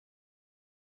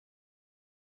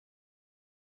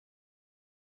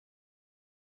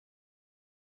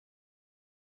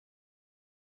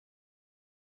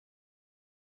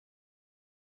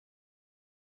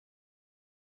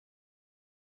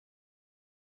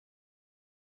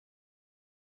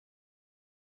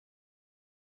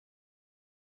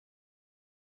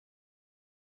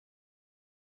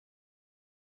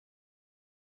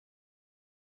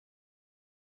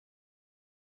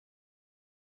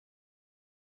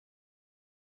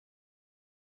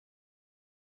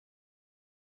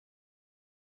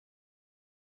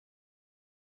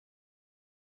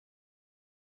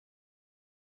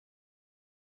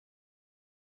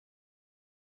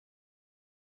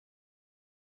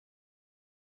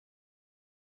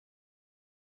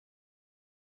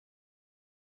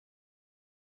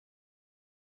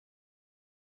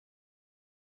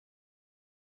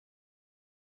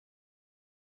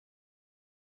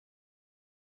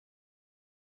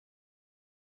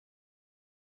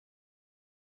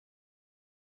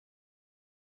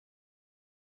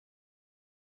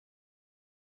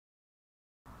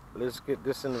Let's get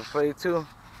this into play too.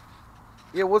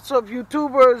 Yeah, what's up,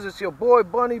 YouTubers? It's your boy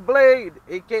Bunny Blade,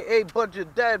 aka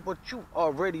Budget Dad, but you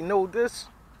already know this.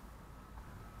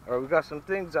 Alright, we got some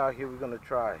things out here we're gonna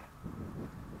try.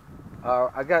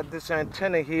 I got this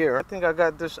antenna here. I think I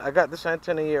got this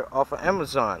antenna here off of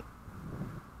Amazon.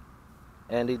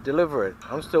 And they deliver it.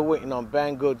 I'm still waiting on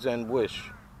Banggood and Wish.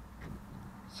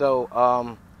 So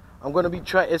I'm gonna be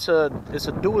trying. It's a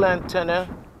dual antenna,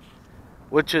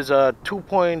 which is a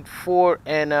 2.4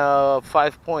 and a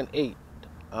 5.8.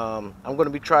 I'm going to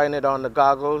be trying it on the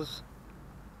goggles,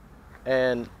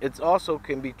 and it also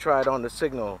can be tried on the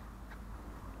signal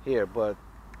here, but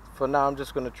for now I'm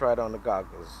just going to try it on the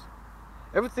goggles.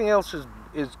 Everything else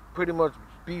is pretty much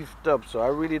beefed up, so I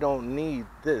really don't need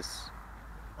this,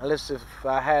 unless if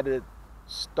I had it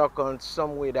stuck on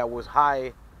somewhere that was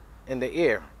high in the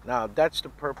air. Now that's the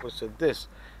purpose of this.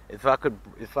 If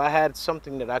I had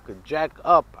something that I could jack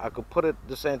up, I could put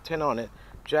this antenna on it,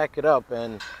 jack it up,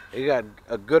 and it got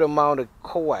a good amount of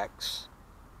coax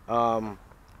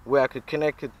where I could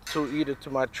connect it to either to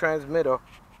my transmitter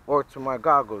or to my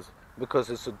goggles, because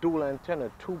it's a dual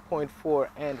antenna, 2.4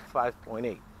 and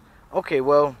 5.8. Okay,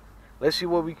 well, let's see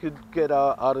what we could get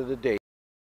out of the day.